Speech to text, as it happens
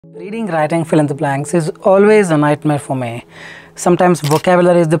Reading, writing, fill in the blanks is always a nightmare for me. Sometimes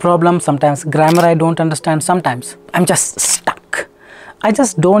vocabulary is the problem, sometimes grammar I don't understand, sometimes I'm just stuck. I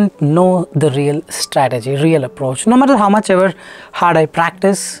just don't know the real strategy, real approach. No matter how much ever hard I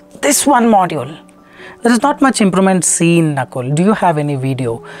practice this one module, there is not much improvement seen, Nakul. Do you have any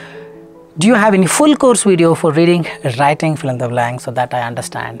video? Do you have any full course video for reading, writing, fill in the blanks so that I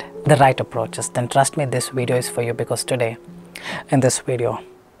understand the right approaches? Then trust me, this video is for you, because today in this video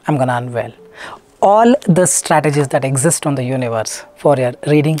I'm gonna unveil all the strategies that exist on the universe for your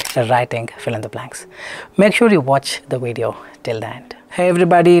reading, writing, fill in the blanks. Make sure you watch the video till the end. Hey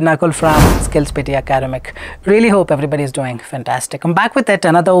everybody, Nakul from Skills PTE Academic. Really hope everybody is doing fantastic. I'm back with yet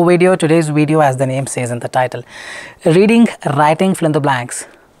another video. Today's video, as the name says in the title, reading, writing, fill in the blanks,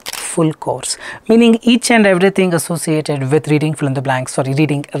 full course, meaning each and everything associated with reading, fill in the blanks,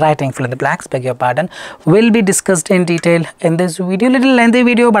 reading, writing, fill in the blanks, beg your pardon, will be discussed in detail in this video. Little lengthy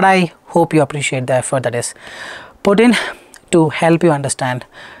video, but I hope you appreciate the effort that is put in to help you understand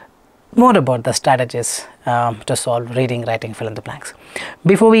more about the strategies to solve reading, writing, fill in the blanks.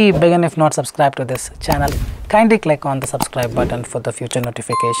 Before we begin, if not subscribed to this channel, kindly click on the subscribe button for the future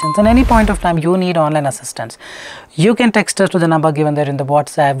notifications. And any point of time you need online assistance, you can text us to the number given there in the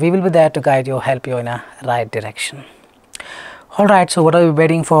WhatsApp. We will be there to guide you, help you in a right direction. Alright, so what are we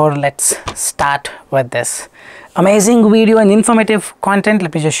waiting for? Let's start with this amazing video and informative content.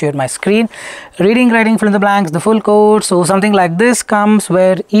 Let me just share my screen. Reading, writing, fill in the blanks, the full course. So something like this comes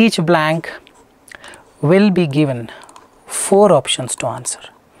where each blank will be given 4 options to answer,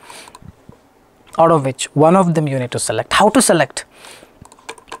 out of which one of them you need to select. How to select?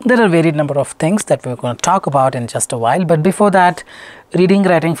 There are varied number of things that we're going to talk about in just a while, but before that, reading,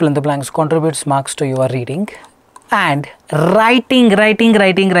 writing, fill in the blanks contributes marks to your reading and writing.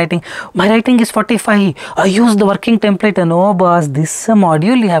 My writing is 45. I use the working template, and oh boss, this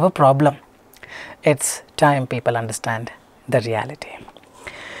module you have a problem. It's time people understand the reality.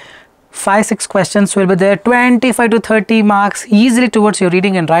 5-6 questions will be there, 25 to 30 marks easily towards your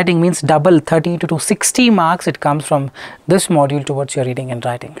reading and writing, means double, 30 to 60 marks. It comes from this module towards your reading and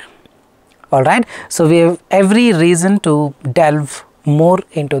writing. Alright, so we have every reason to delve more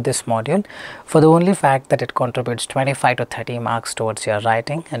into this module for the only fact that it contributes 25 to 30 marks towards your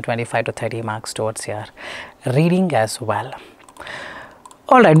writing and 25 to 30 marks towards your reading as well.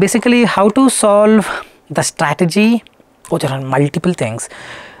 Alright, basically how to solve the strategy. Oh, there are multiple things.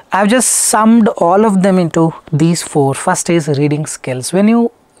 I've just summed all of them into these 4. First is reading skills. When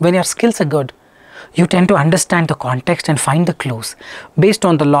your skills are good, you tend to understand the context and find the clues. Based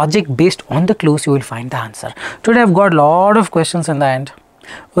on the logic, based on the clues, you will find the answer. Today I've got a lot of questions in the end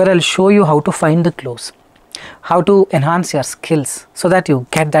where I'll show you how to find the clues, how to enhance your skills so that you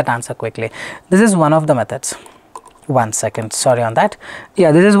get that answer quickly. This is one of the methods. 1 second, sorry on that.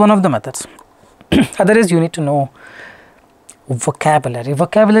 Yeah, this is one of the methods. Other is you need to know vocabulary.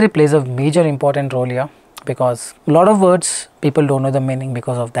 Vocabulary plays a major important role here, because a lot of words people don't know the meaning.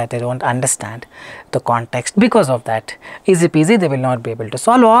 Because of that, they don't understand the context. Because of that, easy peasy, they will not be able to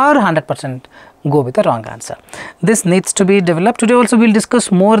solve, or 100% go with the wrong answer. This needs to be developed. Today also we'll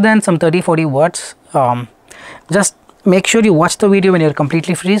discuss more than some 30-40 words. Just make sure you watch the video when you're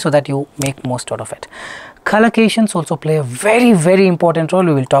completely free so that you make most out of it. Collocations also play a very important role.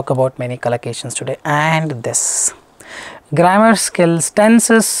 We will talk about many collocations today. And this grammar skills,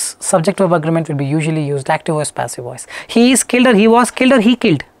 tenses, subject verb agreement will be usually used, active voice, passive voice. He is killed, or he was killed, or he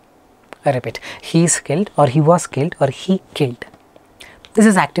killed. I repeat, he is killed, or he was killed, or he killed. This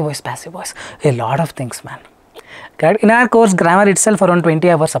is active voice, passive voice. A lot of things, man. Correct? In our course, grammar itself, around 20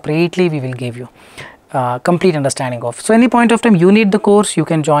 hours separately we will give you complete understanding of. So any point of time you need the course, you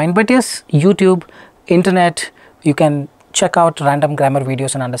can join. But yes, YouTube, internet, you can check out random grammar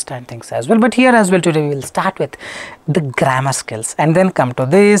videos and understand things as well. But here as well, today we will start with the grammar skills and then come to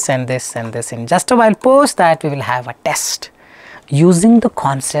this and this and this in just a while. Post that, we will have a test using the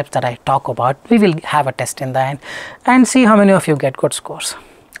concepts that I talk about. We will have a test in the end and see how many of you get good scores.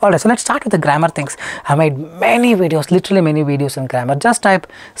 Alright, so let's start with the grammar things. I made many videos, literally many videos in grammar. Just type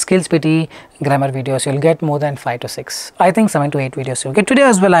Skills PTE grammar videos, you'll get more than 5 to 6. I think 7 to 8 videos you'll get. Today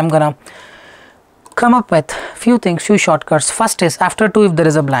as well, I'm gonna come up with few things, few shortcuts. First is, after 2, if there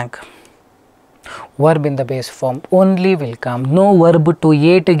is a blank, verb in the base form only will come. No verb to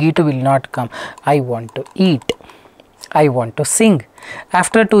eat, get will not come. I want to eat, I want to sing.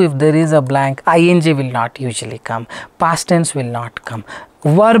 After 2, if there is a blank, ing will not usually come, past tense will not come.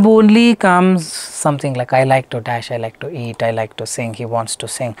 Verb only comes something like I like to dash, I like to eat, I like to sing, he wants to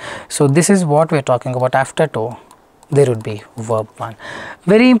sing. So this is what we're talking about. After 2, there would be verb 1.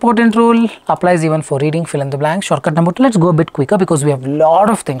 Very important rule, applies even for reading fill in the blank. Shortcut number 2, let's go a bit quicker because we have a lot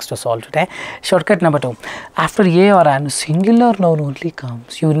of things to solve today. Shortcut number 2, after a or an, singular noun only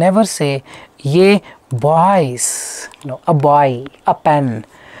comes. You never say a boys, no, a boy, a pen.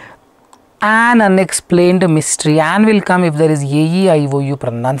 An unexplained mystery. An will come if there is A-E-I-O-U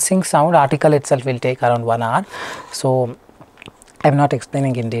pronouncing sound. Article itself will take around 1 hour. So I am not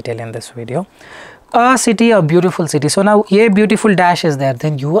explaining in detail in this video. A city, a beautiful city. So now a beautiful dash is there.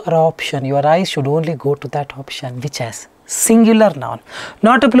 Then your option, your eyes should only go to that option which has singular noun,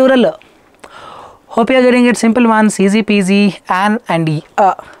 not a plural. Hope you are getting it. Simple ones, easy peasy. An and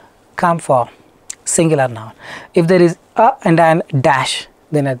come for singular noun. If there is a and an dash,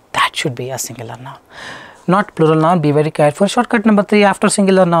 then that should be a singular noun, not plural noun. Be very careful. Shortcut number 3, after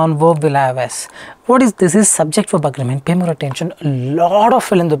singular noun, verb will have s. What is this? Is subject verb agreement. Pay more attention. A lot of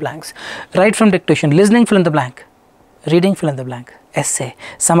fill in the blanks. Right from dictation, listening fill in the blank, reading fill in the blank, essay,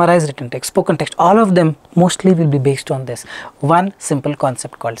 summarize written text, spoken text, all of them mostly will be based on this one simple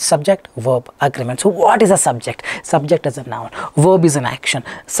concept called subject verb agreement. So what is a subject? Subject is a noun, verb is an action.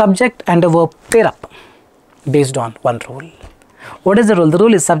 Subject and a verb pair up based on one rule. What is the rule? The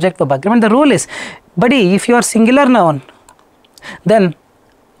rule is subject verb agreement. The rule is, buddy, if you are singular noun, then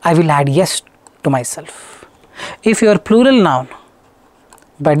I will add yes to myself. If you are plural noun,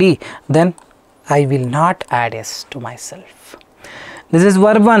 buddy, then I will not add yes to myself. This is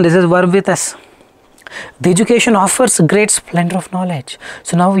verb 1, this is verb with s. The education offers great splendor of knowledge.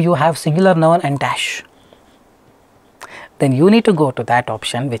 So now you have singular noun and dash. Then you need to go to that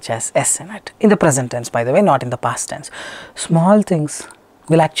option which has s in it. In the present tense, by the way, not in the past tense. Small things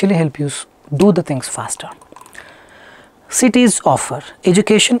will actually help you do the things faster. Cities offer,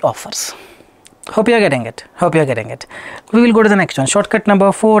 education offers. Hope you are getting it. Hope you are getting it. We will go to the next one. Shortcut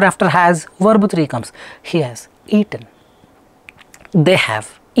number 4, after has, verb 3 comes. He has eaten. They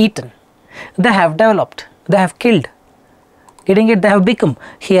have eaten. They have developed. They have killed. Getting it? They have become.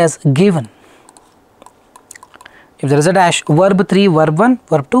 He has given. If there is a dash, verb 3, verb 1,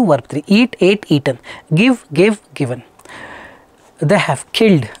 verb 2, verb 3. Eat, ate, eaten. Give, gave, given. They have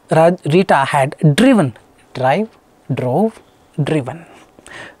killed. Rita had driven. Drive, drove, driven.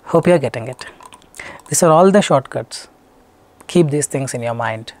 Hope you are getting it. These are all the shortcuts. Keep these things in your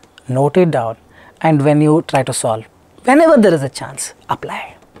mind. Note it down. And when you try to solve, whenever there is a chance,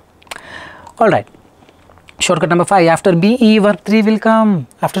 apply. Alright. Shortcut number 5. After be, verb 3 will come.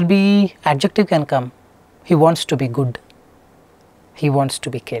 After be, adjective can come. He wants to be good. He wants to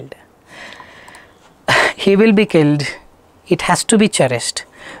be killed. He will be killed. It has to be cherished.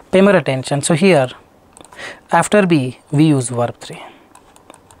 Pay more attention. So here, after be, we use verb 3.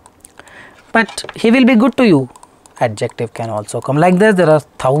 But he will be good to you. Adjective can also come. Like this, there are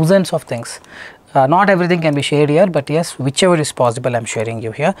thousands of things. Not everything can be shared here, but yes, whichever is possible, I am sharing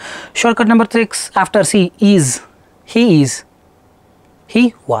you here. Shortcut number 6, after see, is. He is.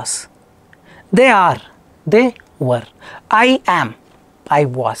 He was. They are. They were. I am. I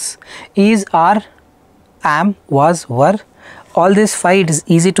was. Is, are, am, was, were. All this 5 is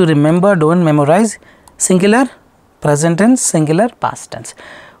easy to remember. Don't memorize. Singular, present tense, singular, past tense.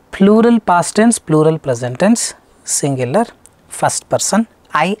 Plural past tense, plural present tense, singular, first person,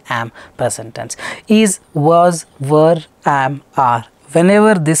 I am, present tense. Is, was, were, am, are.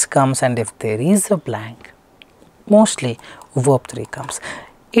 Whenever this comes and if there is a blank, mostly verb 3 comes.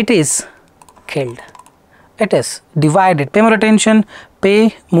 It is killed. It is divided. Pay more attention.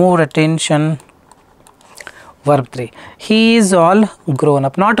 Pay more attention. Verb 3. He is all grown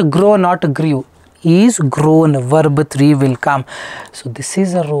up. Not grow, not grew. Is grown. Verb 3 will come. So this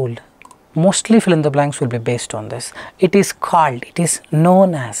is a rule. Mostly fill in the blanks will be based on this. It is called. It is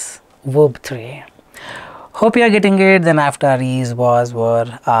known as verb 3. Hope you are getting it. Then after is, was,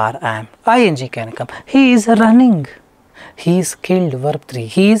 were, are, am, ing can come. He is running. He is killed. Verb 3.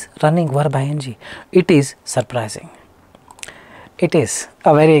 He is running. Verb ing. It is surprising. It is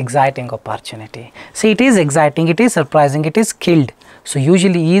a very exciting opportunity. See, it is exciting. It is surprising. It is killed. So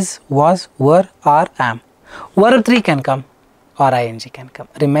usually is, was, were, are, am. Verb 3 can come or ing can come.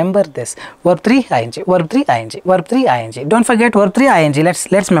 Remember this. Verb 3 ing. Verb 3 ing. Verb 3 ing. Don't forget verb 3 ing.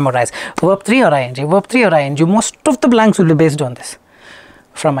 Let's memorize. Verb 3 or ing. Verb 3 or ing. Most of the blanks will be based on this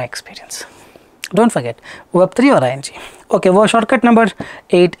from my experience. Don't forget verb 3 or ing. Okay, well, shortcut number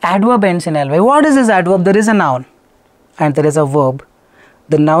 8. Adverb ends in ly. What is this adverb? There is a noun and there is a verb.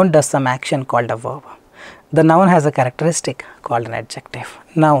 The noun does some action called a verb. The noun has a characteristic called an adjective.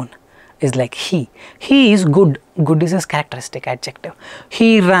 Noun is like he. He is good. Good is his characteristic, adjective.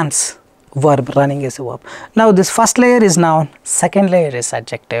 He runs. Verb, running is a verb. Now this first layer is noun, second layer is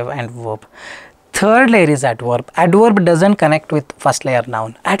adjective and verb. third layer is adverb. Adverb doesn't connect with first layer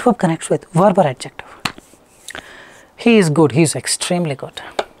noun. Adverb connects with verb or adjective. He is good. He is extremely good.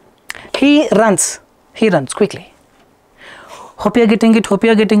 He runs. He runs quickly. Hope you are getting it. Hope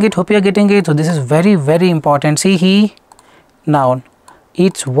you are getting it. Hope you are getting it. So this is very, very important. See, he, noun,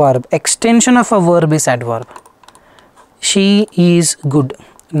 it's verb. Extension of a verb is adverb. She is good,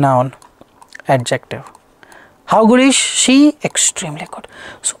 noun, adjective. How good is she? Extremely good.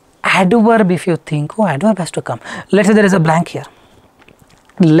 So adverb, if you think, oh, adverb has to come. Let's say there is a blank here.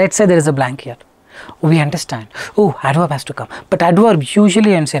 Let's say there is a blank here. We understand, oh, adverb has to come. But adverb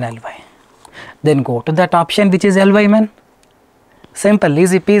usually ends in ly. Then go to that option which is ly, man. Simple,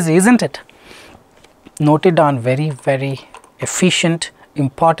 easy peasy, isn't it? Note it down. Very, very efficient,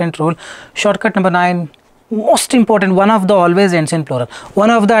 important rule. Shortcut number 9. Most important, one of the always ends in plural. One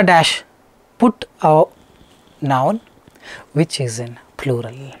of the dash, put a noun which is in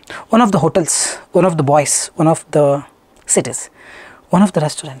plural. One of the hotels, one of the boys, one of the cities, one of the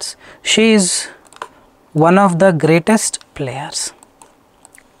restaurants. She is one of the greatest players.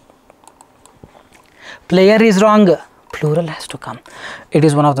 Player is wrong. Plural has to come. It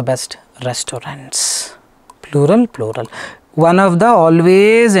is one of the best restaurants. Plural, plural. One of the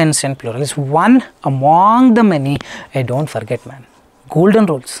always ends in plural is one among the many. Hey, don't forget, man. Golden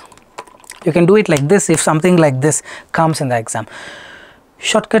rules. You can do it like this if something like this comes in the exam.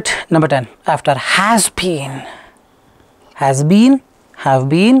 Shortcut number 10. After has been, have been,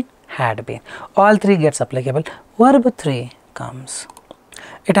 had been. All three gets applicable. Verb 3 comes.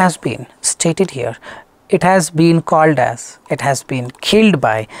 It has been stated here. It has been called as. It has been killed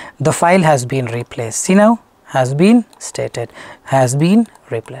by. The file has been replaced. See now? Has been stated, has been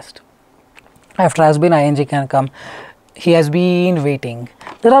replaced. After has been, ing can come. He has been waiting.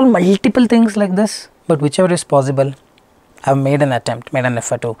 There are multiple things like this, but whichever is possible, I have made an attempt, made an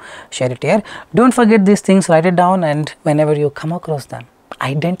effort to share it here. Don't forget these things, write it down, and whenever you come across them,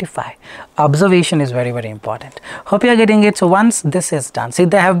 identify. Observation is very, very important. Hope you are getting it. So once this is done, see,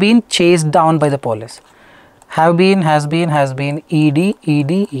 they have been chased down by the police. Have been, has been, ed,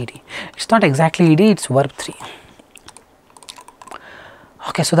 ed, ed. It's not exactly ed, it's verb 3.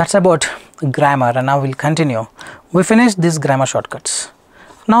 Okay, so that's about grammar, and now we'll continue. We finished these grammar shortcuts.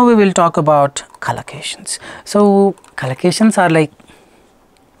 Now we will talk about collocations. So collocations are like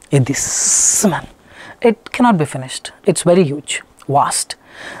this, man. It cannot be finished. It's very huge, vast.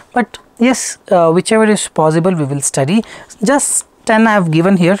 But yes, whichever is possible, we will study. Just 10 I have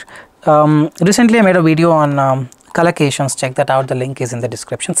given here. Recently I made a video on collocations. Check that out. The link is in the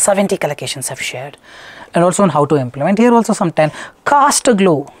description. 70 collocations I've shared, and also on how to implement. Here also some 10. Cast a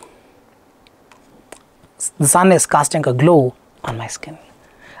glow. The sun is casting a glow on my skin.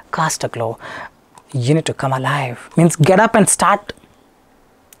 Cast a glow. You need to come alive. Means get up and start.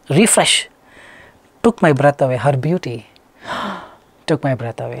 Refresh. Took my breath away. Her beauty took my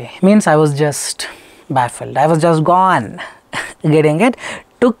breath away. Means I was just baffled. I was just gone. Getting it?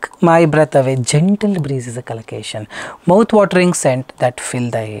 Took my breath away. Gentle breeze is a collocation. Mouth-watering scent that fill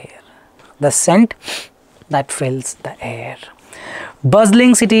the air. The scent that fills the air.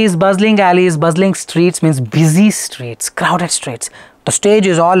 Bustling cities, bustling alleys, bustling streets means busy streets, crowded streets. The stage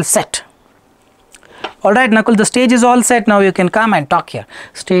is all set. Alright, Nakul, the stage is all set. Now you can come and talk here.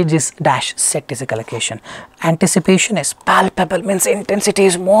 Stage is dash, set is a collocation. Anticipation is palpable, means intensity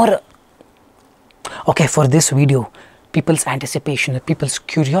is more. Okay, for this video, people's anticipation, people's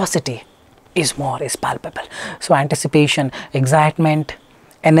curiosity is more, is palpable. So anticipation, excitement,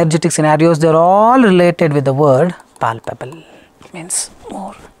 energetic scenarios, they're all related with the word palpable, means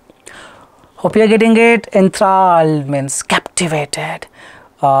more. Hope you're getting it. Enthralled means captivated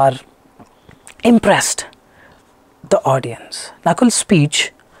or impressed the audience. Nakul's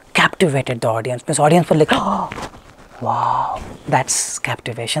speech captivated the audience, means audience were like, oh, wow, that's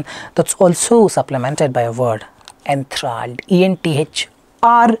captivation. That's also supplemented by a word, enthralled, E-N-T-H-R-A-L-L-E-D.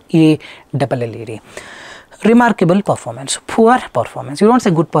 Remarkable performance, poor performance. You don't say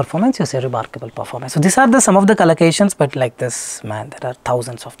good performance, you say remarkable performance. So these are the some of the collocations, but like this, man, there are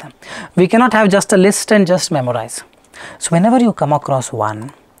thousands of them. We cannot have just a list and just memorize. So whenever you come across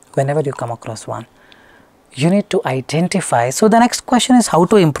one, you need to identify. So the next question is how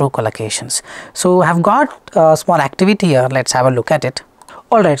to improve collocations. So I've got a small activity here. Let's have a look at it.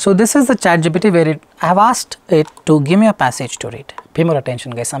 Alright, so this is the ChatGPT where I have asked it to give me a passage to read. Pay more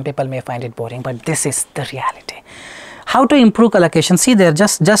attention, guys. Some people may find it boring, but this is the reality. How to improve collocation? See there,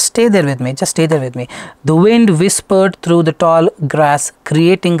 just stay there with me. Just stay there with me. The wind whispered through the tall grass,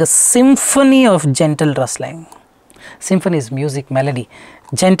 creating a symphony of gentle rustling. Symphony is music, melody.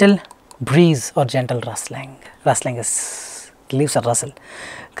 Gentle breeze or gentle rustling. Rustling is it leaves a rustle.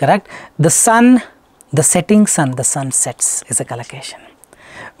 Correct? The sun, the setting sun, the sun sets is a collocation.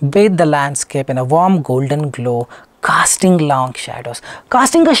 Bathe the landscape in a warm golden glow, casting long shadows.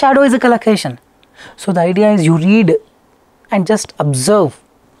 Casting a shadow is a collocation. So the idea is you read and just observe,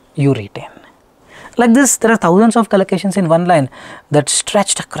 you retain. Like this, there are thousands of collocations in one line that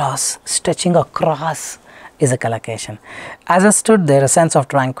stretched across, stretching across is a collocation. As I stood there, a sense of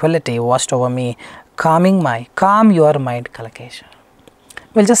tranquility washed over me, calm your mind collocation.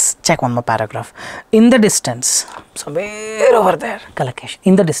 We'll just check one more paragraph. In the distance, somewhere over there, collocation.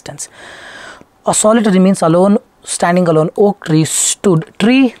 In the distance, a solitary means alone, standing alone. Oak tree stood,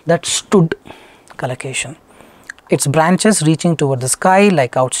 tree that stood, collocation. Its branches reaching toward the sky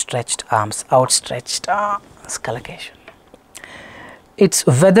like outstretched arms, collocation. Its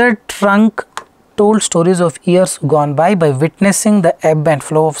weathered trunk told stories of years gone by witnessing the ebb and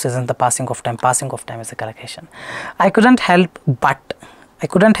flow of seasons, the passing of time is a collocation. I couldn't help but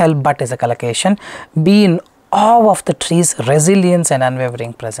is a collocation, be in awe of the tree's resilience and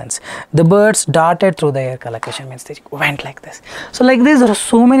unwavering presence. The birds darted through the air, collocation means they went like this. So like this, there are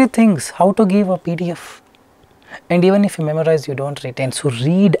so many things, how to give a PDF. And even if you memorize, you don't retain. So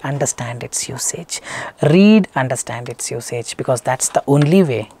read, understand its usage. Read, understand its usage, because that's the only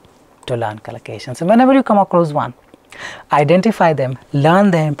way to learn collocations. And whenever you come across one, identify them,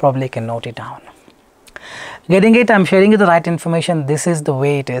 learn them, probably can note it down. Getting it? I'm sharing you the right information. This is the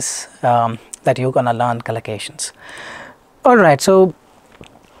way it is that you're gonna learn collocations. Alright, so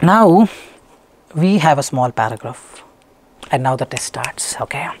now we have a small paragraph and now the test starts.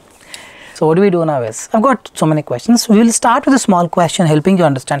 Okay. So what do we do now is, I've got so many questions. We will start with a small question helping you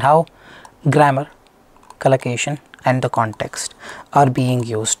understand how grammar, collocation and the context are being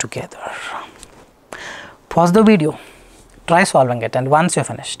used together. Pause the video, try solving it, and once you're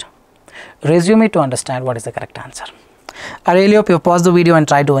finished, resume it to understand what is the correct answer. I really hope you pause the video and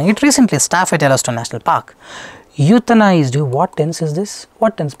try doing it. Recently, staff at Yellowstone National Park euthanized, what tense is this?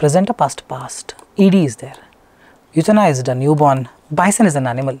 What tense? Present or past? Past. ED is there. Euthanized a newborn bison is an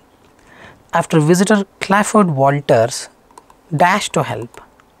animal. After visitor Clifford Walters dashed to help.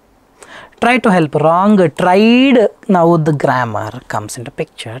 Tried to help, wrong, tried. Now the grammar comes into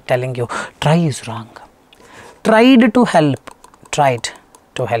picture telling you try is wrong. Tried to help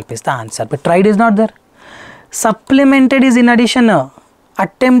is the answer, but tried is not there. Supplemented is in addition.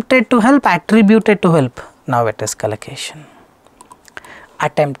 Attempted to help, attributed to help. Now it is collocation.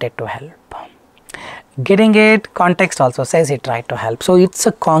 Attempted to help. Getting it? Context also says he tried to help. So it's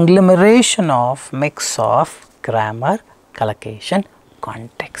a conglomeration of mix of grammar, collocation,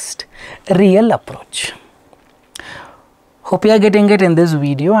 context. Real approach. Hope you are getting it. In this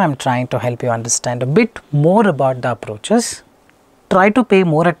video, I am trying to help you understand a bit more about the approaches. Try to pay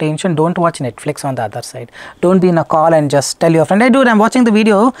more attention. Don't watch Netflix on the other side. Don't be in a call and just tell your friend, hey dude, I'm watching the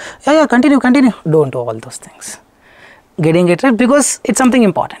video. Yeah, continue. Don't do all those things. Getting it right? Because it's something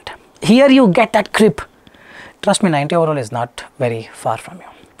important. Here you get that grip. Trust me, 90 overall is not very far from you.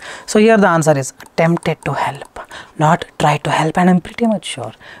 So here the answer is attempted to help, not try to help, and I'm pretty much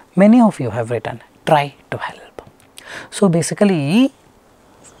sure many of you have written try to help. So basically,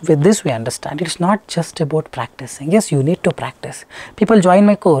 with this we understand it's not just about practicing. Yes, you need to practice. People join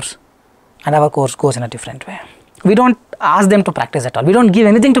my course and our course goes in a different way. We don't ask them to practice at all. We don't give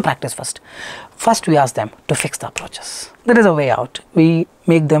anything to practice first. First we ask them to fix the approaches. There is a way out. We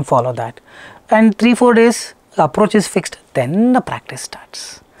make them follow that. And 3-4 days the approach is fixed, then the practice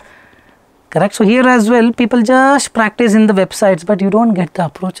starts. Correct? So here as well, people just practice in the websites, but you don't get the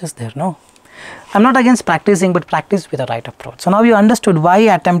approaches there, no. I'm not against practicing, but practice with the right approach. So now you understood why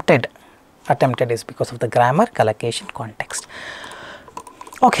attempted. Attempted is because of the grammar, collocation, context.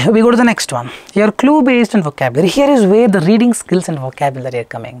 Okay, we go to the next one. Your clue based on vocabulary. Here is where the reading skills and vocabulary are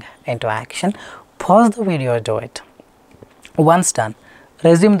coming into action. Pause the video, do it. Once done,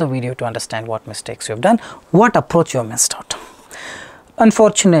 resume the video to understand what mistakes you have done, what approach you have missed out.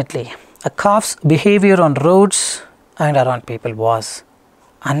 Unfortunately, a calf's behavior on roads and around people was,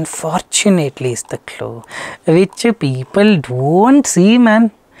 unfortunately is the clue, which people don't see,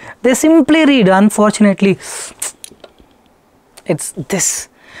 man. They simply read unfortunately. It's this.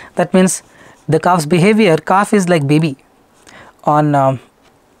 That means the calf's behavior, calf is like baby on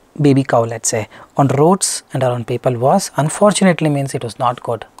baby cow, let's say, on roads and around people was, unfortunately means it was not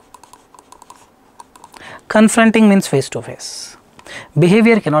good. Confronting means face to face.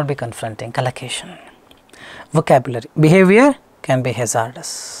 Behavior cannot be confronting, collocation. Vocabulary, behavior can be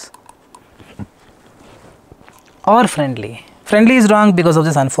hazardous or friendly. Friendly is wrong because of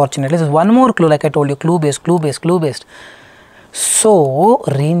this unfortunately. This is one more clue, like I told you, clue based. So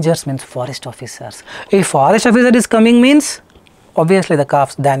rangers means forest officers. If forest officer is coming means Obviously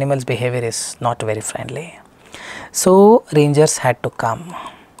the animal's behavior is not very friendly. So rangers had to come.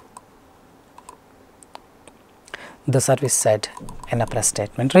 The service said in a press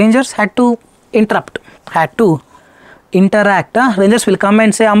statement. Rangers had to interrupt, had to interact. Rangers will come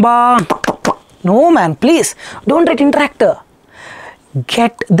and say, Amba, no man, please don't write interact.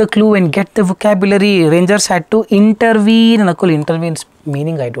 Get the clue and get the vocabulary. Rangers had to intervene. Nakul, intervenes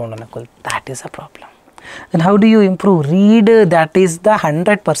meaning I don't know, Nakul. That is a problem. Then how do you improve? Read, that is the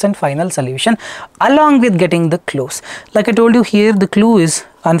 100% final solution along with getting the clues. Like I told you here, the clue is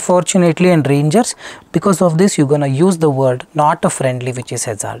unfortunately and rangers. Because of this, you're going to use the word not a friendly, which is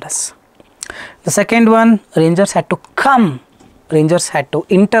hazardous. The second one, rangers had to come. Rangers had to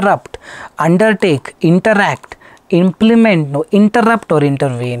interrupt, undertake, interact, implement. No, interrupt or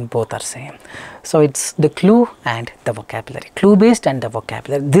intervene, both are same. So it's the clue and the vocabulary. Clue based and the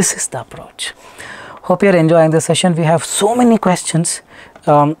vocabulary. This is the approach. Hope you're enjoying the session. We have so many questions.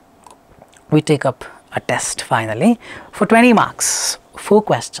 We take up a test finally for 20 marks, 4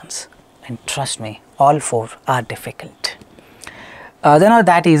 questions, and trust me, all 4 are difficult. They're not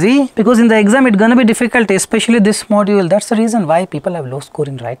that easy because in the exam it's gonna be difficult, especially this module. That's the reason why people have low score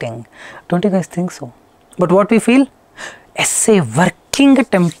in writing. Don't you guys think so? But what we feel? Essay working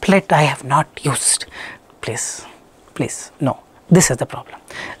template I have not used. Please, no. This is the problem.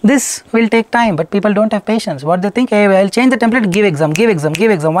 This will take time, but people don't have patience. What they think, hey, I'll change the template, give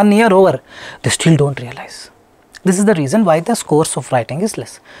exam, 1 year over. They still don't realize. This is the reason why the scores of writing is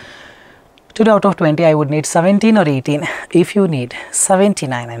less. Today out of 20, I would need 17 or 18. If you need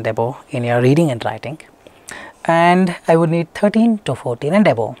 79 and above in your reading and writing, and I would need 13 to 14 and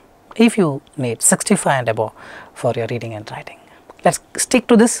above if you need 65 and above for your reading and writing. Let's stick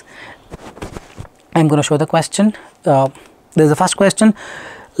to this. I'm going to show the question. There's the first question,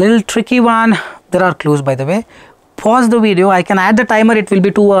 little tricky one. There are clues, by the way. Pause the video. I can add the timer. It will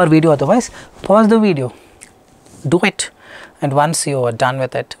be 2-hour video otherwise. Pause the video. Do it. And once you are done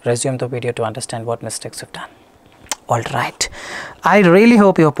with it, resume the video to understand what mistakes you've done. Alright. I really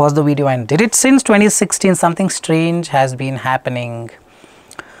hope you paused the video and did it. Since 2016, something strange has been happening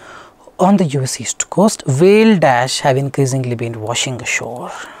on the US East Coast. Whale dash have increasingly been washing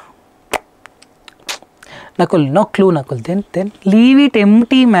ashore. Nakul, no clue, Nakul. Then leave it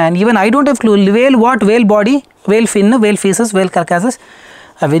empty, man. Even I don't have clue. Whale what? Whale body, whale fin, whale feces, whale carcasses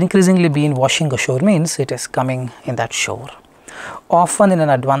have increasingly been washing ashore means it is coming in that shore. Often in an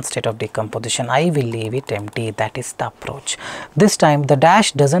advanced state of decomposition. I will leave it empty. That is the approach. This time the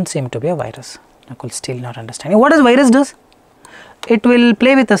dash doesn't seem to be a virus. Nakul still not understanding. What does virus does? It will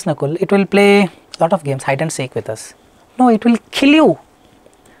play with us, Nakul. It will play a lot of games, hide and seek with us. No, it will kill you.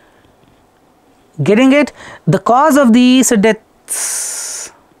 Getting it? The cause of these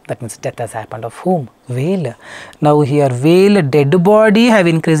deaths, that means death has happened of whom? Whale. Now here whale dead body have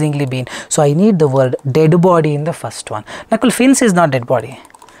increasingly been. So I need the word dead body in the first one. Nakul, fins is not dead body.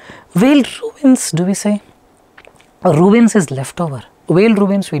 Whale ruins, do we say? Ruins is leftover. Whale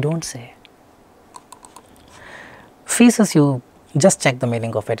ruins we don't say. Feces, you just check the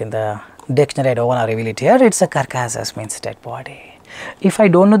meaning of it in the dictionary. I don't want to reveal it here. It's a carcassus, means dead body. If I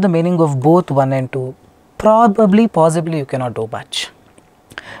don't know the meaning of both 1 and 2, possibly you cannot do much.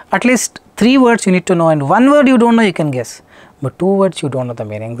 At least 3 words you need to know, and 1 word you don't know, you can guess. But 2 words you don't know the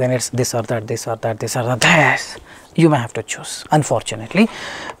meaning, then it's this or that, this or that, this or that. Yes. You may have to choose, unfortunately.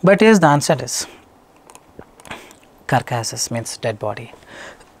 But yes, the answer is carcassus means dead body.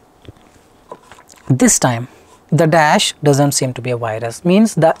 This time, the dash doesn't seem to be a virus,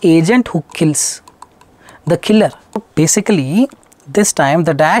 means the agent who kills, the killer. Basically, this time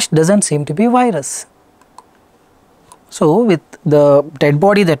the dash doesn't seem to be a virus. So with the dead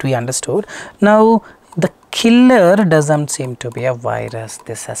body that we understood, now the killer doesn't seem to be a virus.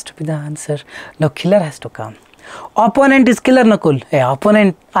 This has to be the answer. Now killer has to come. Opponent is killer, Nakul. Hey,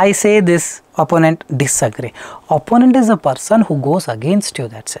 opponent, I say this, opponent disagree. Opponent is a person who goes against you,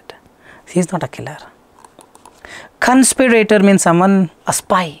 that's it. He is not a killer. Conspirator means someone, a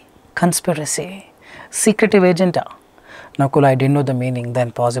spy, conspiracy, secretive agent. Nakul, I didn't know the meaning,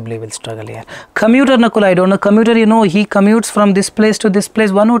 then possibly will struggle here. Commuter, Nakul, I don't know. Commuter, you know, he commutes from this place to this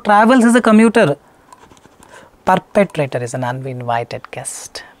place. One who travels is a commuter. Perpetrator is an uninvited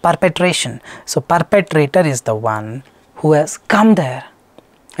guest. Perpetration. So perpetrator is the one who has come there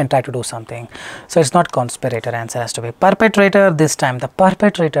and tried to do something. So it's not conspirator, answer has to be perpetrator. This time the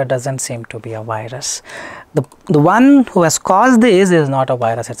perpetrator doesn't seem to be a virus. The one who has caused this is not a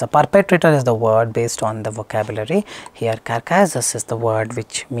virus. It's a perpetrator is the word based on the vocabulary. Here carcassus is the word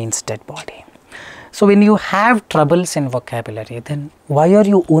which means dead body. So when you have troubles in vocabulary, then why are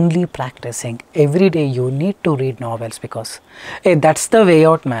you only practicing? Every day you need to read novels because, hey, that's the way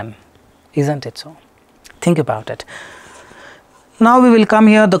out, man. Isn't it so? Think about it. Now we will come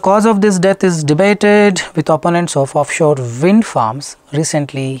here. The cause of this death is debated, with opponents of offshore wind farms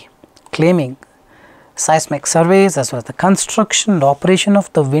recently claiming seismic surveys as well as the construction and operation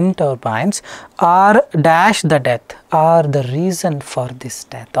of the wind turbines are dash the death, are the reason for this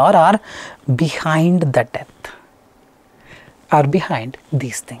death, or are behind the death, are behind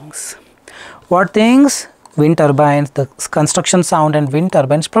these things. What things? Wind turbines, the construction sound and wind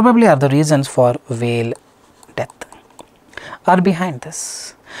turbines probably are the reasons for whale death, are behind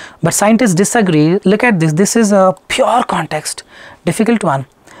this. But scientists disagree. Look at this. This is a pure context, difficult one.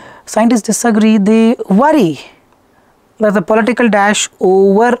 Scientists disagree. They worry that the political dash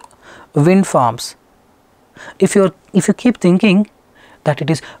over wind farms. If you keep thinking that it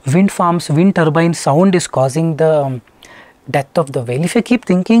is wind farms, wind turbine sound is causing the death of the whale, if you keep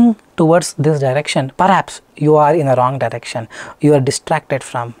thinking towards this direction, perhaps you are in a wrong direction. You are distracted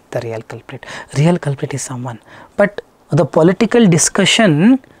from the real culprit. Real culprit is someone. But the political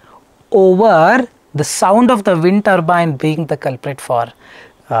discussion over the sound of the wind turbine being the culprit for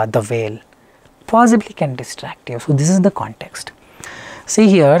the whale possibly can distract you. So this is the context. See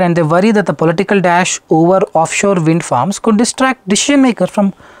here, and they worry that the political dash over offshore wind farms could distract decision maker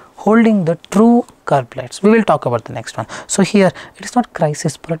from holding the true culprits. We will talk about the next one. So here it is not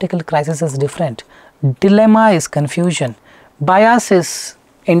crisis. Political crisis is different. Dilemma is confusion. Bias is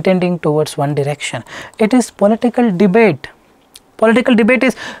intending towards one direction. It is political debate. Political debate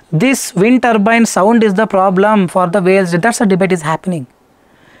is this wind turbine sound is the problem for the whales. That's a debate is happening.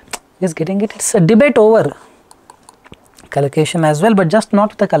 Is getting it? It's a debate over collocation as well, but just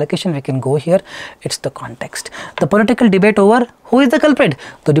not the collocation. We can go here. It's the context. The political debate over who is the culprit.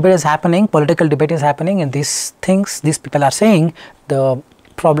 The debate is happening. Political debate is happening, and these things, these people are saying the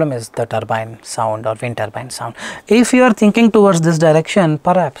problem is the turbine sound or wind turbine sound. If you are thinking towards this direction,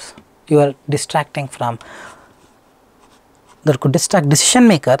 perhaps you are distracting from. That could distract decision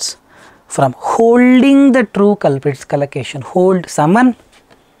makers from holding the true culprits. Collocation. Hold someone.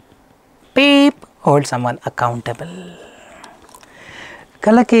 Peep, hold someone accountable.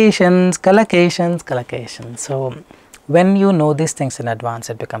 Collocations. So when you know these things in advance,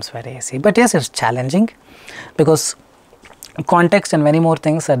 it becomes very easy. But yes, it's challenging because context and many more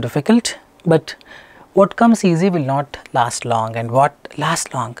things are difficult. But what comes easy will not last long, and what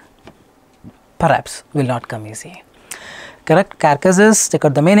lasts long perhaps will not come easy. Correct? Carcasses, check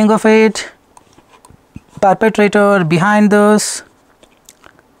out the meaning of it. Perpetrator behind this.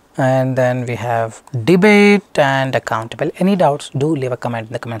 And then we have debate and accountable. Any doubts, do leave a comment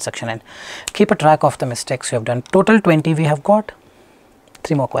in the comment section and keep a track of the mistakes you have done. Total 20 we have got.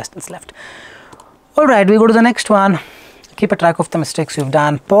 3 more questions left. Alright, we go to the next one. Keep a track of the mistakes you've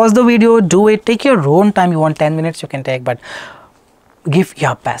done. Pause the video, do it. Take your own time. You want 10 minutes, you can take, but give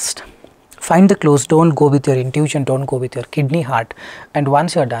your best. Find the clues. Don't go with your intuition. Don't go with your kidney heart. And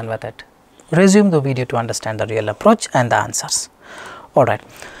once you're done with it, resume the video to understand the real approach and the answers. Alright.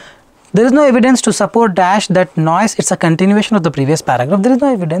 There is no evidence to support dash that noise. It's a continuation of the previous paragraph. There is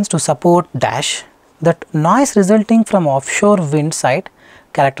no evidence to support dash that noise resulting from offshore wind site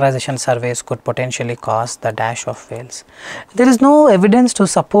characterization surveys could potentially cause the dash of whales. There is no evidence to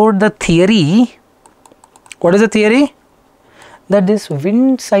support the theory. What is the theory? That this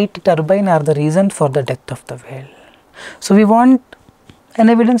wind site turbine are the reason for the death of the whale. So we want an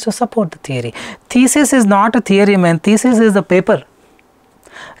evidence to support the theory. Thesis is not a theory, man. Thesis is the paper.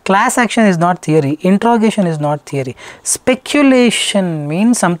 Class action is not theory. Interrogation is not theory. Speculation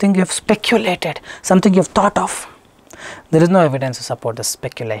means something you have speculated, something you have thought of. There is no evidence to support the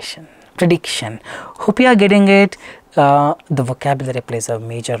speculation. Prediction. Hope you are getting it. The vocabulary plays a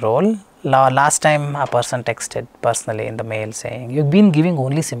major role. Last time a person texted personally in the mail saying, you've been giving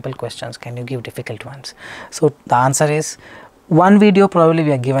only simple questions, can you give difficult ones? So the answer is, one video probably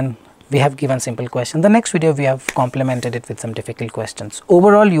we have given simple questions. The next video we have complemented it with some difficult questions.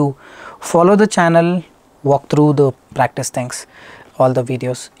 Overall, you follow the channel, walk through the practice things, all the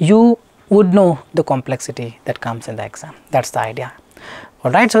videos, you would know the complexity that comes in the exam. That's the idea.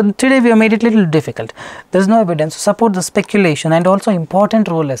 Alright, so today we have made it a little difficult. There is no evidence to support the speculation, and also important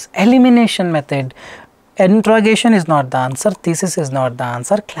role is elimination method. Interrogation is not the answer, thesis is not the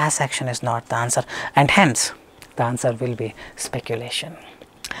answer, class action is not the answer, and hence the answer will be speculation.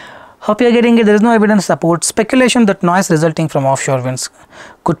 Hope you are getting it. There is no evidence to support speculation that noise resulting from offshore winds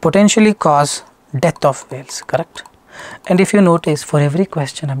could potentially cause death of whales. Correct? And if you notice, for every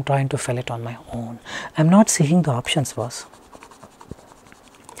question I am trying to fill it on my own. I am not seeing the options, boss.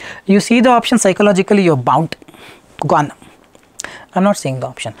 You see the option, psychologically you're bound, gone. I'm not seeing the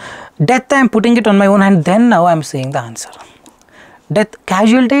option. Death, I'm putting it on my own hand, then now I'm seeing the answer. Death,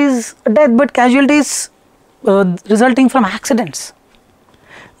 casualties, death, but casualties resulting from accidents.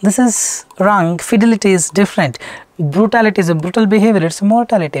 This is wrong. Fidelity is different. Brutality is a brutal behavior. It's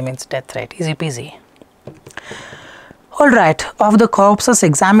mortality means death, right? Easy peasy. Alright, of the corpses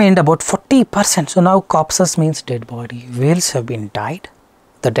examined, about 40%. So now corpses means dead body. Whales have been died.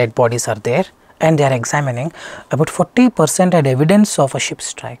 The dead bodies are there and they are examining. About 40% had evidence of a ship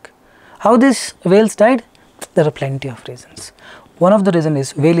strike. How these whales died? There are plenty of reasons. One of the reasons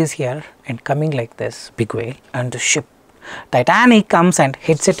is whale is here and coming like this, big whale, and the ship Titanic comes and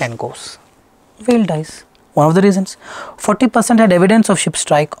hits it and goes. Whale dies. One of the reasons. 40% had evidence of ship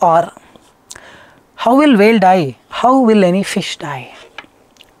strike. Or how will whale die? How will any fish die?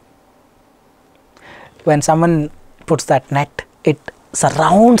 When someone puts that net, it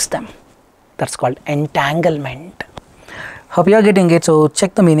surrounds them. That's called entanglement. Hope you are getting it. So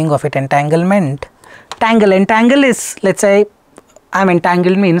check the meaning of it. Entanglement. Entangle is, let's say I am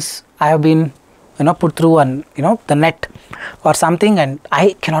entangled means I have been put through the net or something and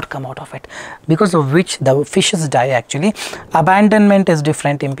I cannot come out of it, because of which the fishes die actually. Abandonment is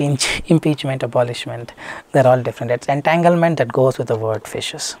different, impeachment, abolishment, they're all different. It's entanglement that goes with the word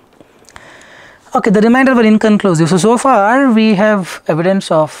fishes. Okay, the remainder were inconclusive. So far we have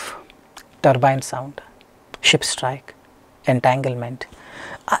evidence of turbine sound, ship strike, entanglement.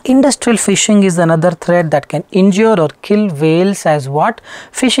 Industrial fishing is another thread that can injure or kill whales as what?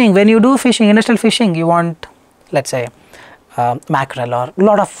 Fishing. When you do fishing, industrial fishing, you want, let's say, mackerel, or a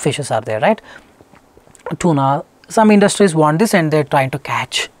lot of fishes are there, right? Tuna. Some industries want this and they're trying to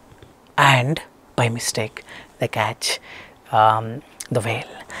catch, and by mistake they catch the whale.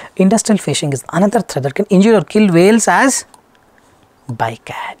 Industrial fishing is another thread that can injure or kill whales as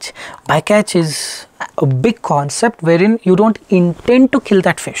bycatch. Bycatch is a big concept wherein you don't intend to kill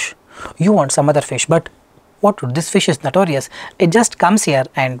that fish. You want some other fish, but this fish is notorious. It just comes here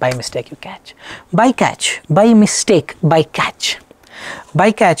and by mistake you catch. Bycatch, by mistake, bycatch.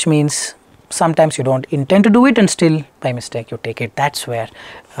 Bycatch means sometimes you don't intend to do it and still by mistake you take it. That's where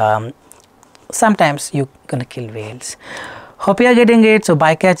sometimes you're gonna kill whales. Hope you are getting it. So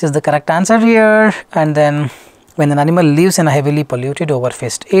bycatch is the correct answer here. And then when an animal lives in a heavily polluted,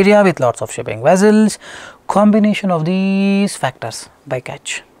 overfished area with lots of shipping vessels, combination of these factors,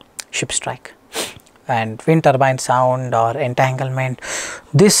 bycatch, ship strike, and wind turbine sound or entanglement,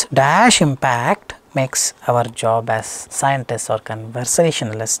 this dash impact makes our job as scientists or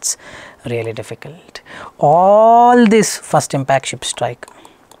conversationalists really difficult. All this first impact, ship strike,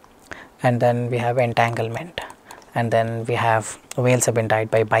 and then we have entanglement, and then we have whales have been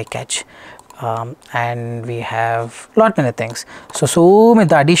died by bycatch. And we have lot many things. So with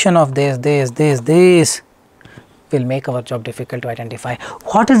the addition of this will make our job difficult to identify.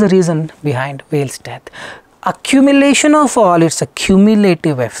 What is the reason behind whale's death? Accumulation of all, it's a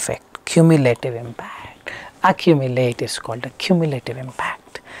cumulative effect, cumulative impact. Accumulate is called a cumulative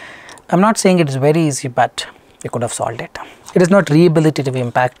impact. I'm not saying it is very easy, but you could have solved it. It is not rehabilitative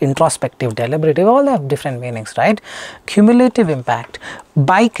impact, introspective, deliberative, all have different meanings, right? Cumulative impact,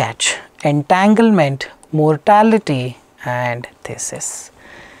 bycatch, entanglement, mortality, and thesis.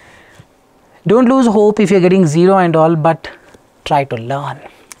 Don't lose hope if you're getting 0 and all, but try to learn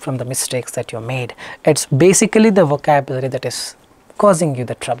from the mistakes that you made. It's basically the vocabulary that is causing you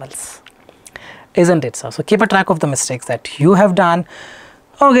the troubles, isn't it? So keep a track of the mistakes that you have done.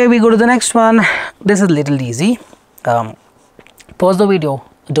 Okay, we go to the next one. This is a little easy. Pause the video,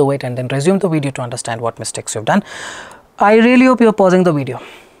 do it, and then resume the video to understand what mistakes you've done. I really hope you're pausing the video.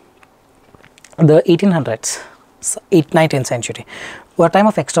 The 1800s, 19th century, were a time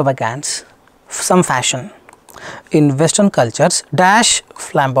of extravagance, some fashion. In Western cultures, dash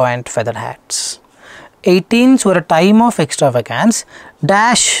flamboyant feather hats. 18s were a time of extravagance,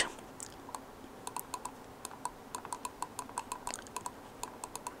 dash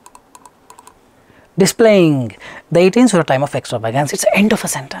displaying. The 18s were a time of extravagance. It's the end of a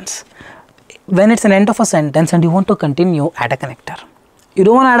sentence. When it's an end of a sentence and you want to continue, add a connector. You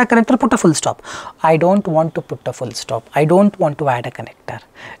don't want to add a connector, put a full stop. I don't want to put a full stop. I don't want to add a connector.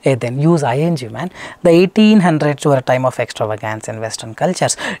 Then use ing, man. The 1800s were a time of extravagance in Western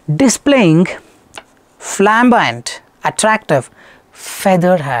cultures, displaying flamboyant, attractive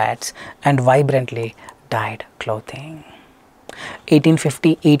feathered hats and vibrantly dyed clothing.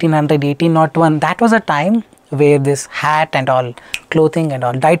 1850, 1800, 1801, that was a time where this hat and all, clothing and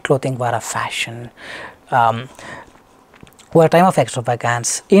all, dyed clothing were a fashion. Were a time of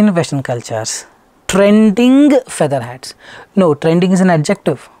extravagance in Western cultures trending feather hats. No, trending is an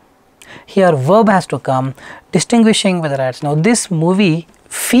adjective. Here verb has to come, distinguishing feather hats. Now this movie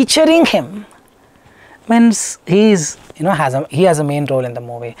featuring him means he is, you know, he has a main role in the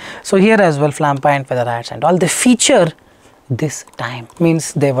movie. So here as well, flamboyant feather hats and all, they feature this time,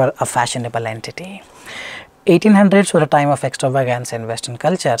 means they were a fashionable entity. 1800s were a time of extravagance in Western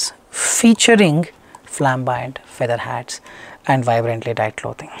cultures, featuring flamboyant feather hats and vibrantly dyed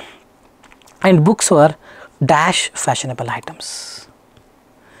clothing. And books were dash fashionable items.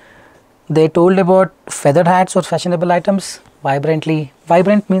 They told about feathered hats or fashionable items,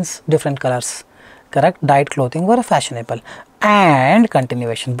 vibrant means different colors, correct? Dyed clothing were fashionable. And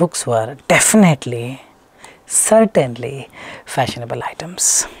continuation, books were definitely, certainly fashionable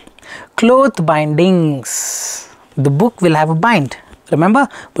items. Cloth bindings, the book will have a bind, remember,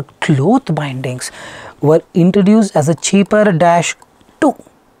 but cloth bindings were introduced as a cheaper dash to,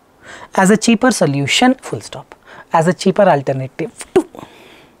 as a cheaper solution, full stop, as a cheaper alternative to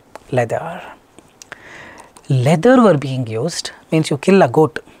leather. Leather were being used, means you kill a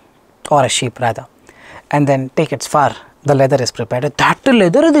goat or a sheep rather, and then take its fur, the leather is prepared. That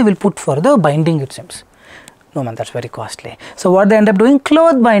leather they will put for the binding, it seems. No man, that's very costly. So what they end up doing,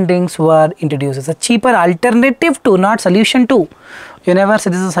 cloth bindings were introduced as a cheaper alternative to, not solution to. You never say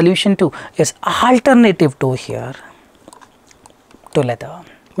this is a solution to, it's alternative to here, to leather.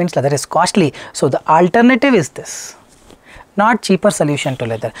 Means leather is costly. So the alternative is this, not cheaper solution to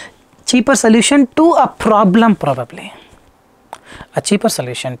leather. Cheaper solution to a problem probably. A cheaper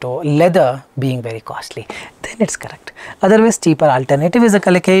solution to leather being very costly. Then it's correct. Otherwise cheaper alternative is a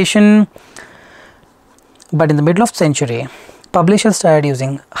collocation. But in the middle of the century, publishers started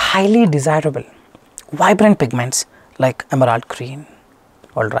using highly desirable, vibrant pigments like emerald green,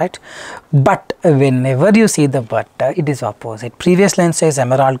 alright. But whenever you see the but, it is opposite. Previous line says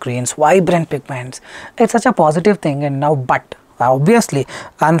emerald greens, vibrant pigments. It's such a positive thing, and now but, obviously,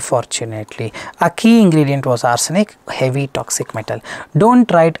 unfortunately, a key ingredient was arsenic, heavy toxic metal. Don't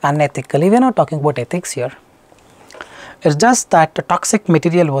write unethically, we are not talking about ethics here. It's just that the toxic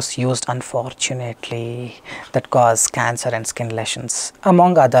material was used, unfortunately, that caused cancer and skin lesions,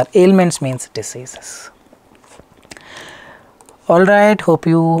 among other ailments, means diseases. Alright, hope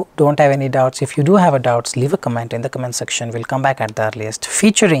you don't have any doubts. If you do have a doubts, leave a comment in the comment section. We'll come back at the earliest,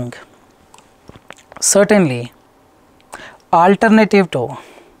 featuring certainly, alternative to,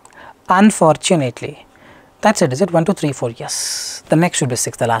 unfortunately. That's it, is it? 1, 2, 3, 4, yes. The next should be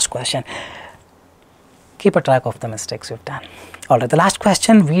 6, the last question. Keep a track of the mistakes you've done. Alright, the last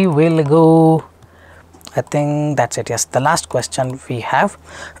question we will go, I think that's it, yes, the last question we have.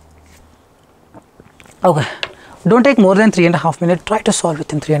 Okay, don't take more than 3.5 minutes, try to solve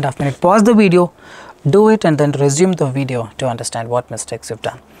within 3.5 minutes. Pause the video, do it, and then resume the video to understand what mistakes you've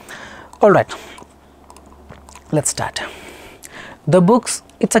done. Alright, let's start. The books,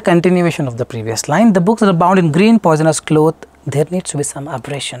 it's a continuation of the previous line. The books are bound in green poisonous cloth. There needs to be some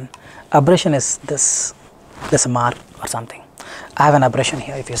abrasion. Abrasion is this. There's a mark or something. I have an abrasion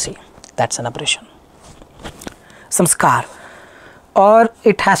here, if you see, that's an abrasion. Some scar, or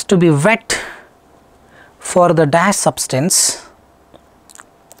it has to be wet for the dash substance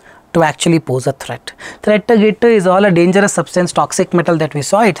to actually pose a threat. Threat is all a dangerous substance, toxic metal that we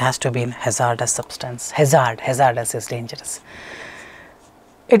saw. It has to be in hazardous substance. Hazardous is dangerous.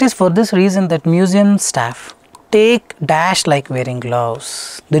 It is for this reason that museum staff take dash like wearing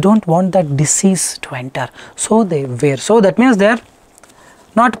gloves. They don't want that disease to enter, so they wear. So that means they are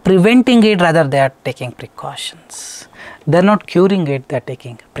not preventing it, rather they are taking precautions. They are not curing it, they are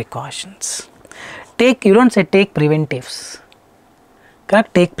taking precautions. Take, you don't say take preventives,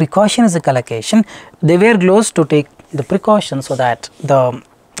 correct? Take precaution is a collocation. They wear gloves to take the precaution so that the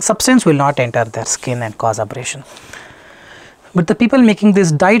substance will not enter their skin and cause abrasion. But the people making these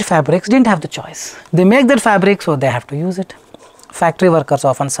dyed fabrics didn't have the choice. They make their fabric, so they have to use it. Factory workers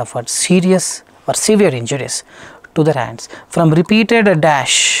often suffered serious or severe injuries to their hands from repeated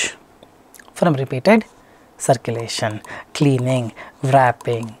dash, from repeated circulation, cleaning,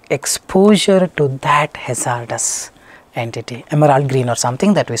 wrapping, exposure to that hazardous entity, emerald green or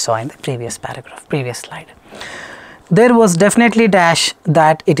something that we saw in the previous paragraph, previous slide. There was definitely dash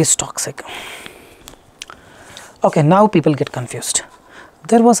that it is toxic. Okay, now people get confused.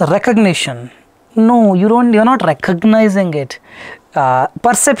 There was a recognition. No, you're not recognizing it.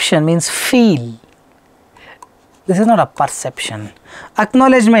 Perception means feel. This is not a perception.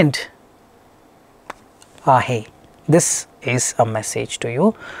 Acknowledgement. Hey, this is a message to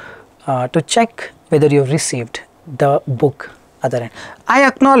you to check whether you've received the book other end. I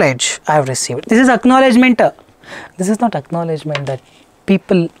acknowledge I have received. This is acknowledgement. This is not acknowledgement that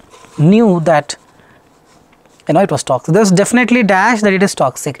people knew that You know, it was toxic. There was definitely dash that it is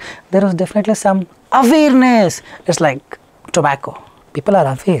toxic. There was definitely some awareness. It's like tobacco. People are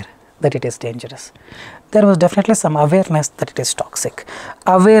aware that it is dangerous. There was definitely some awareness that it is toxic.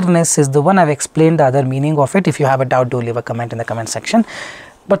 Awareness is the one. I've explained the other meaning of it. If you have a doubt, do leave a comment in the comment section.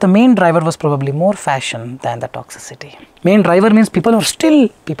 But the main driver was probably more fashion than the toxicity. Main driver means people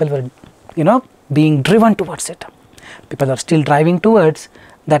were, you know, being driven towards it. People are still driving towards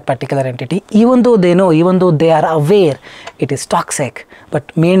that particular entity, even though they know, even though they are aware it is toxic,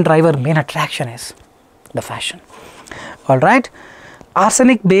 but main driver, main attraction is the fashion. All right.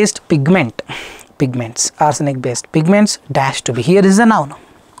 Arsenic based pigments, arsenic based pigments dash to be. Here is a noun.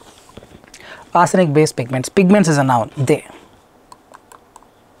 Arsenic based pigments is a noun. They.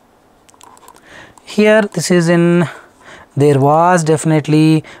 Here this is in, there was,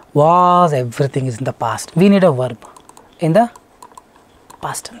 definitely was, everything is in the past. We need a verb in the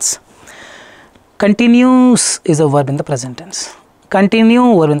past tense. Continues is a verb in the present tense.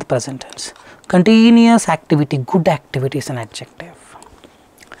 Continue, verb in the present tense. Continuous activity, good activity is an adjective.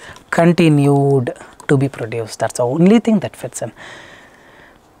 Continued, to be produced. That's the only thing that fits in.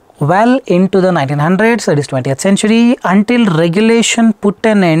 Well into the 1900s, that is 20th century, until regulation put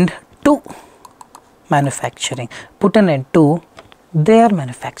an end to manufacturing. Put an end to their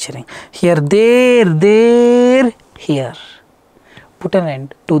manufacturing. Here, there, here. Put an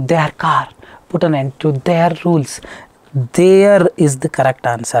end to their car. Put an end to their rules. There is the correct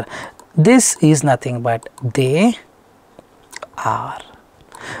answer. This is nothing but they are.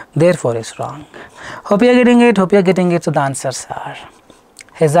 Therefore is wrong. Hope you are getting it. Hope you are getting it. So the answers are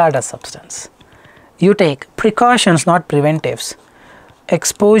hazardous substance. You take precautions, not preventives.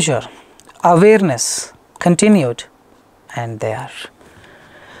 Exposure, awareness, continued, and they are.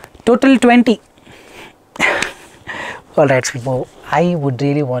 Total 20. Alright, so I would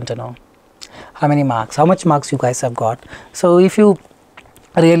really want to know how many marks, how much marks you guys have got. So if you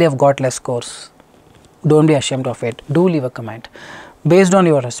really have got less scores, don't be ashamed of it. Do leave a comment. Based on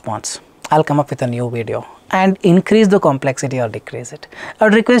your response, I'll come up with a new video and increase the complexity or decrease it. I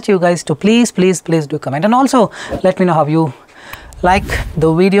would request you guys to please do comment, and also let me know how you like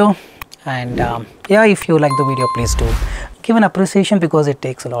the video. And yeah, if you like the video, please do give an appreciation, because it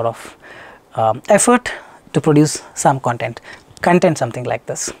takes a lot of effort to produce some content something like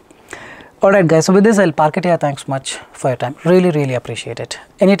this. Alright guys, so with this I'll park it here. Thanks much for your time. Really appreciate it.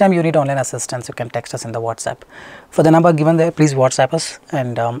 Anytime you need online assistance, you can text us in the WhatsApp. For the number given there, please WhatsApp us,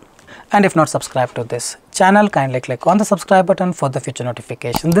 and if not subscribe to this channel, kindly click on the subscribe button for the future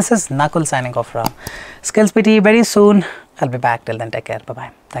notification. This is Nakul signing off from Skills PTE. Very soon I'll be back. Till then, take care. Bye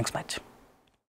bye. Thanks much.